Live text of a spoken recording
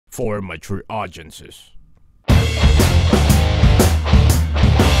for mature audiences.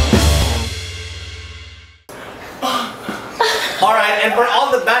 Alright, and for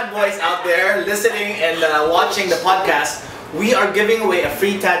all the bad boys out there listening and watching the podcast, we are giving away a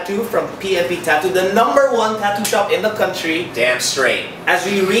free tattoo from PnP Tattoo, the #1 tattoo shop in the country. Damn straight. As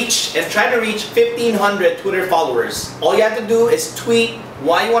we try to reach 1,500 Twitter followers. All you have to do is tweet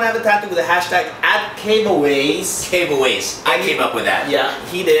why you want to have a tattoo with the hashtag @Caveaways. Caveaways. I came up with that. Yeah,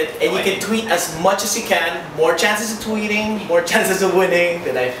 he did. And you can tweet as much as you can. More chances of tweeting, more chances of winning.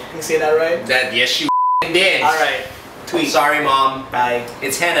 Did I say that right? Yes, you did. Alright, tweet. Sorry, Mom. Bye.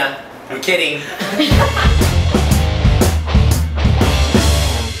 It's henna. I'm kidding.